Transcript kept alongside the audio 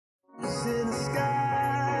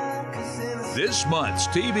This month's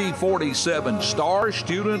TV 47 Star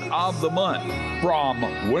Student of the Month from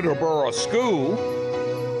Winterboro School.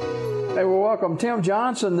 Hey, well, welcome Tim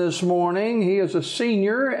Johnson this morning. He is a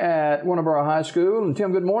senior at Winterboro High School. And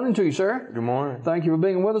Tim, good morning to you, sir. Good morning. Thank you for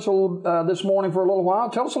being with us this morning for a little while.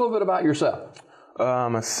 Tell us a little bit about yourself.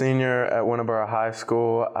 I'm a senior at Winterboro High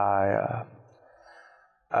School. I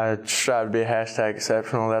strive to be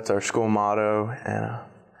 #exceptional. That's our school motto. And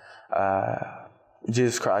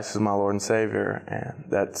Jesus Christ is my Lord and Savior, and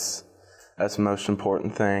that's the most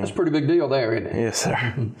important thing. That's a pretty big deal there, isn't it? Yes, sir.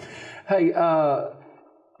 Hey,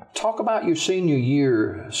 talk about your senior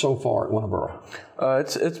year so far at Winterboro.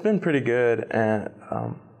 It's been pretty good, and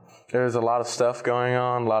there's a lot of stuff going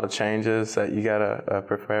on, a lot of changes that you gotta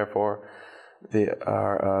prepare for.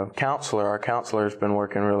 Our counselor's been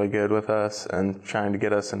working really good with us and trying to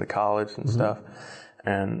get us into college and stuff.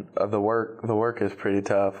 And the work is pretty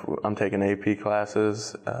tough. I'm taking AP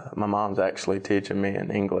classes. My mom's actually teaching me in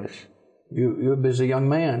English. You're a busy young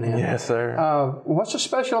man, yeah. Yes, sir. What's so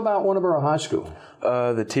special about Winterboro High School?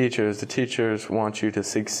 The teachers want you to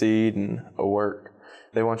succeed and work.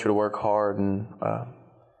 They want you to work hard and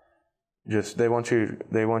they want you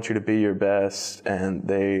to be your best. And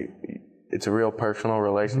it's a real personal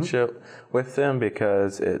relationship with them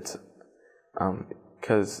because it's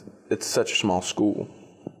such a small school.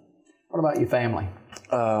 What about your family?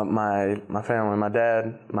 My family, my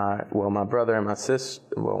dad, my brother and my sister,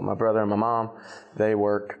 my brother and my mom, they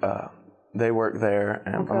work there,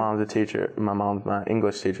 and my mom's a teacher. My mom's my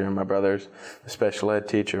English teacher, and my brother's a special ed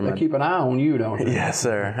teacher. They keep an eye on you, don't they? Yes,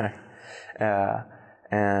 sir.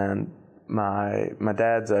 And my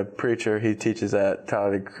dad's a preacher. He teaches at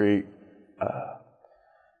Talladega Creek.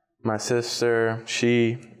 My sister,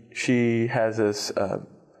 she has this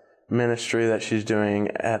ministry that she's doing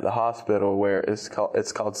at the hospital where it's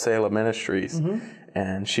called Salem Ministries,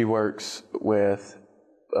 and she works with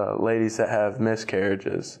ladies that have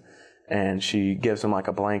miscarriages, and she gives them like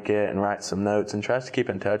a blanket and writes some notes and tries to keep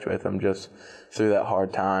in touch with them just through that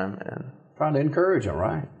hard time and trying to encourage them,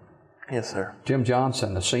 right? Yes, sir. Tim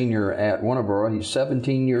Johnson, a senior at Winterboro. He's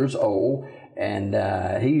 17 years old. And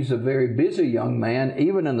he's a very busy young man,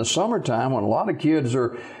 even in the summertime when a lot of kids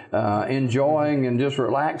are enjoying and just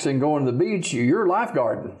relaxing, going to the beach. You're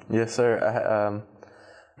lifeguarding. Yes, sir.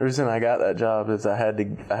 The reason I got that job is I had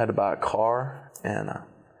to buy a car, and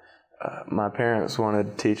my parents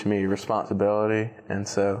wanted to teach me responsibility, and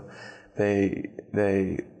so they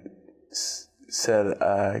said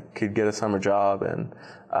I could get a summer job, and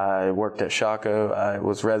I worked at Shaco. I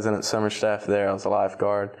was resident summer staff there. I was a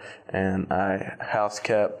lifeguard, and I house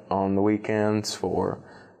kept on the weekends for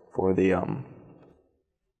the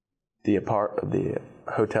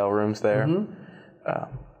hotel rooms there.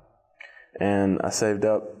 And I saved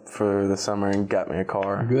up for the summer and got me a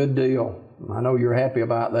car. Good deal. I know you're happy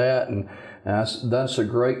about that, and that's a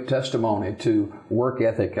great testimony to work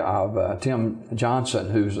ethic of Tim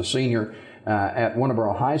Johnson, who's a senior at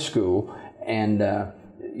Winterboro High School, and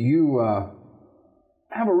you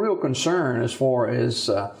have a real concern as far as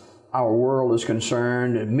our world is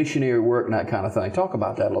concerned, and missionary work and that kind of thing. Talk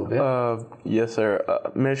about that a little bit. Yes, sir.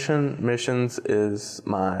 Missions is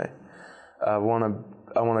I want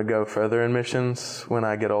to go further in missions when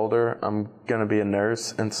I get older. I'm going to be a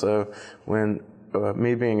nurse, and so when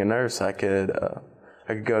me being a nurse, I could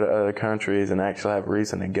go to other countries and actually have a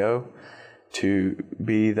reason to go to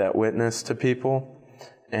be that witness to people,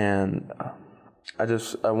 and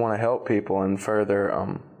I want to help people and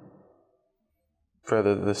further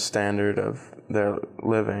the standard of their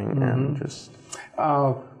living and just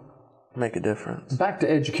make a difference. Back to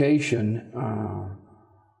education,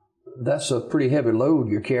 that's a pretty heavy load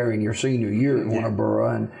you're carrying your senior year at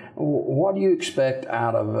Winterboro. And what do you expect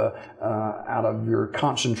out of your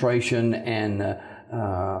concentration and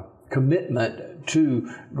commitment to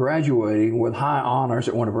graduating with high honors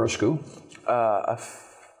at Winterboro School?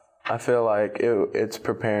 I feel like it's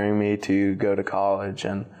preparing me to go to college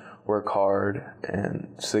and work hard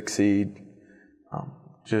and succeed.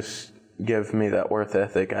 Just give me that work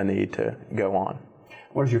ethic I need to go on.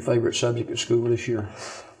 What is your favorite subject at school this year?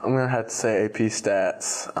 I'm going to have to say AP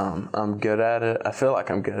Stats. I'm good at it. I feel like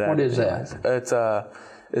I'm good at it. What is that?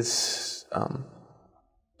 It's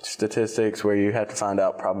statistics where you have to find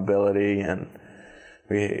out probability, and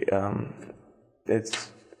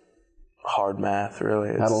it's hard math, really.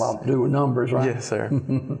 Had a lot to do with numbers, right? Yes, sir.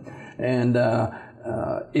 And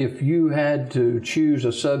if you had to choose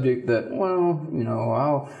a subject that,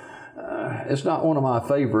 it's not one of my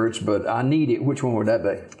favorites, but I need it, which one would that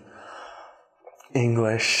be?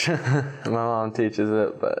 English. My mom teaches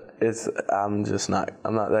it, but I'm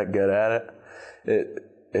not that good at it.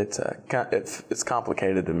 it's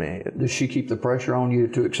complicated to me. Does she keep the pressure on you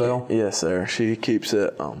to excel? Yes, sir. She keeps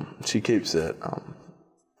it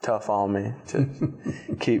tough on me to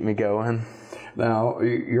keep me going. Now,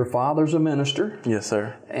 your father's a minister. Yes,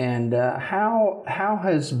 sir. And how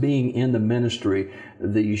has being in the ministry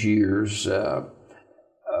these years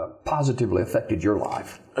positively affected your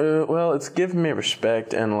life? Well, it's given me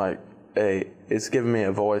respect and it's given me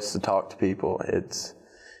a voice to talk to people.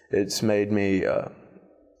 It's made me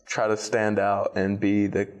try to stand out and be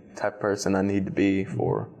the type of person I need to be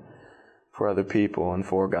for other people and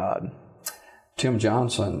for God. Tim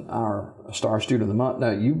Johnson, our Star Student of the Month.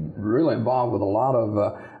 Now, you're really involved with a lot of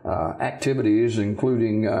activities,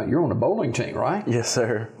 including you're on the bowling team, right? Yes,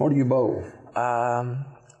 sir. What do you bowl?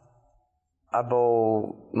 I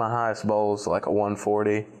bowl, my highest bowl is like a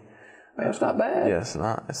 140. That's not bad. Yes,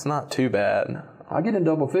 it's not too bad. I get in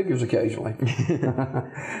double figures occasionally.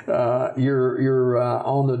 You're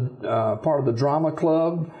on the part of the drama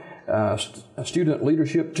club, a student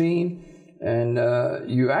leadership team, and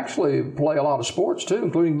you actually play a lot of sports too,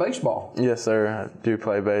 including baseball. Yes, sir. I do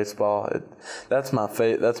play baseball. That's my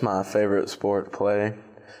favorite sport to play.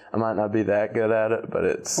 I might not be that good at it, but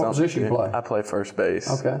it's what position you play? I play first base.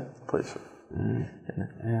 Okay.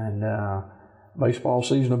 And baseball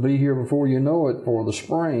season will be here before you know it for the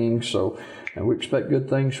spring, so we expect good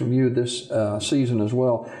things from you this season as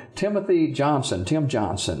well. Tim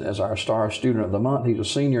Johnson is our Star Student of the Month. He's a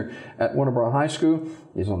senior at Winterboro High School.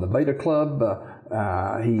 He's on the Beta Club.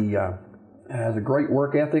 He has a great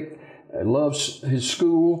work ethic, loves his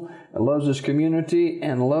school, loves his community,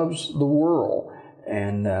 and loves the world.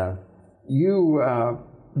 And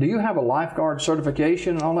do you have a lifeguard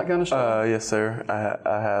certification and all that kind of stuff? Yes, sir.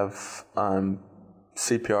 I have. I'm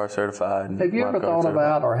CPR certified. Have you ever thought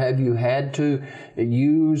about, or have you had to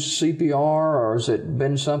use CPR, or has it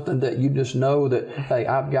been something that you just know that, hey,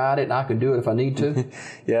 I've got it and I can do it if I need to?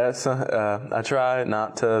 Yes, I try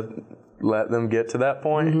not to let them get to that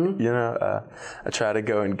point. Mm-hmm. You know, I try to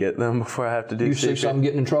go and get them before I have to do. You see some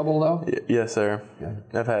getting in trouble though? Yes, sir. Okay.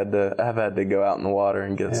 I've had to go out in the water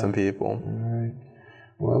and get some people. All right.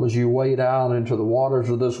 Well, as you wade out into the waters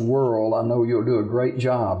of this world, I know you'll do a great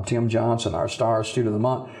job. Tim Johnson, our Star Student of the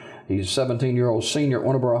Month. He's a 17-year-old senior at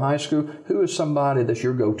Winterboro High School. Who is somebody that's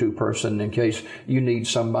your go-to person in case you need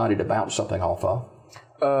somebody to bounce something off of?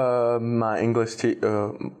 My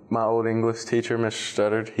my old English teacher,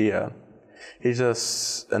 Mr. Studdard. He's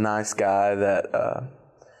just a nice guy that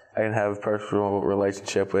I can have a personal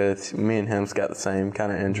relationship with. Me and him's got the same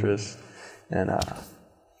kind of interests, and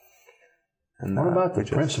what about the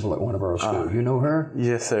principal at Winterboro School? You know her?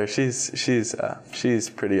 Yes, sir. She's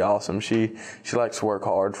pretty awesome. She likes to work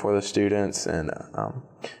hard for the students and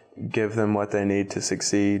give them what they need to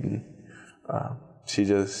succeed. And, she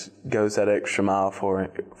just goes that extra mile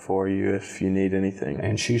for you if you need anything.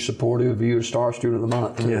 And she's supportive of you as Star Student of the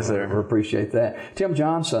Month. Yes, sir. We appreciate that. Tim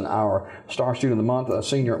Johnson, our Star Student of the Month, a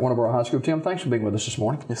senior at Winterboro High School. Tim, thanks for being with us this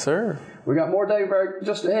morning. Yes, sir. We got more Daybreak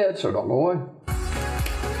just ahead, so don't go away.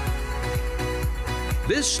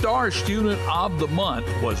 This Star Student of the Month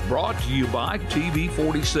was brought to you by TV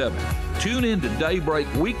 47. Tune in to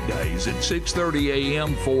Daybreak weekdays at 6:30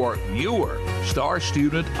 a.m. for your Star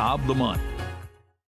Student of the Month.